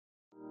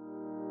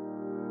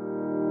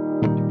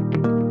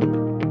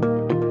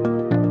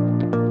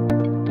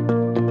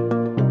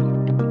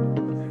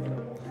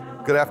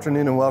Good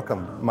afternoon and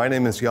welcome. My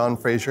name is Jan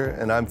Frazier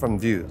and I'm from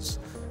ViewZ.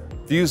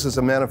 ViewZ is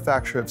a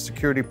manufacturer of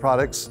security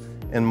products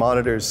and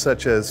monitors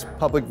such as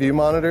public view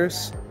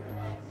monitors,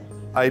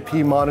 IP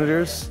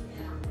monitors,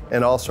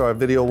 and also our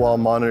video wall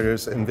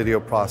monitors and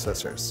video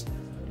processors.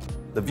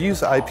 The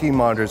ViewZ IP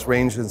monitors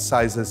range in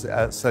sizes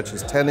such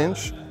as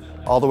 10-inch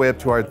all the way up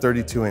to our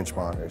 32-inch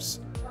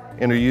monitors,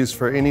 and are used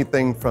for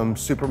anything from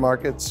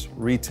supermarkets,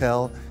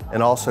 retail,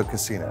 and also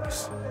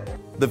casinos.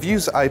 The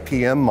ViewZ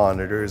IPM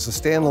monitor is a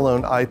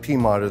standalone IP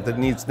monitor that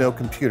needs no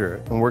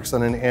computer and works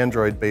on an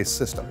Android-based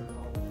system.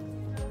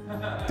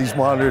 These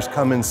monitors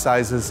come in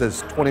sizes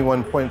as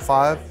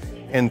 21.5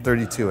 and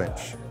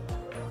 32-inch.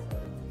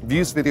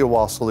 ViewZ video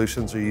wall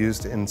solutions are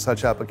used in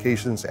such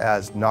applications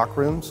as knock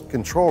rooms,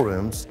 control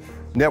rooms,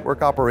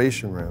 network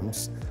operation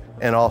rooms,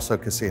 and also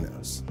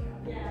casinos.